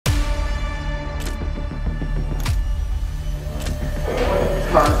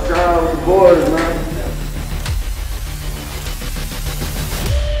course, man.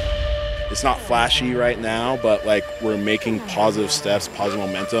 It's not flashy right now, but like we're making positive steps, positive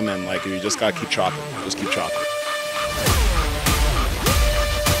momentum, and like you just gotta keep chopping. Just keep chopping.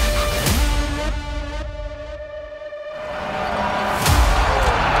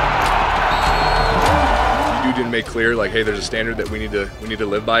 You didn't make clear like, hey, there's a standard that we need to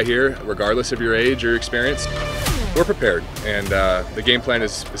live by here, regardless of your age or experience. We're prepared, and the game plan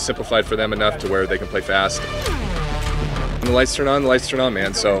is simplified for them enough to where they can play fast. When the lights turn on,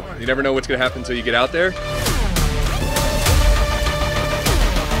 man. So you never know what's going to happen until you get out there.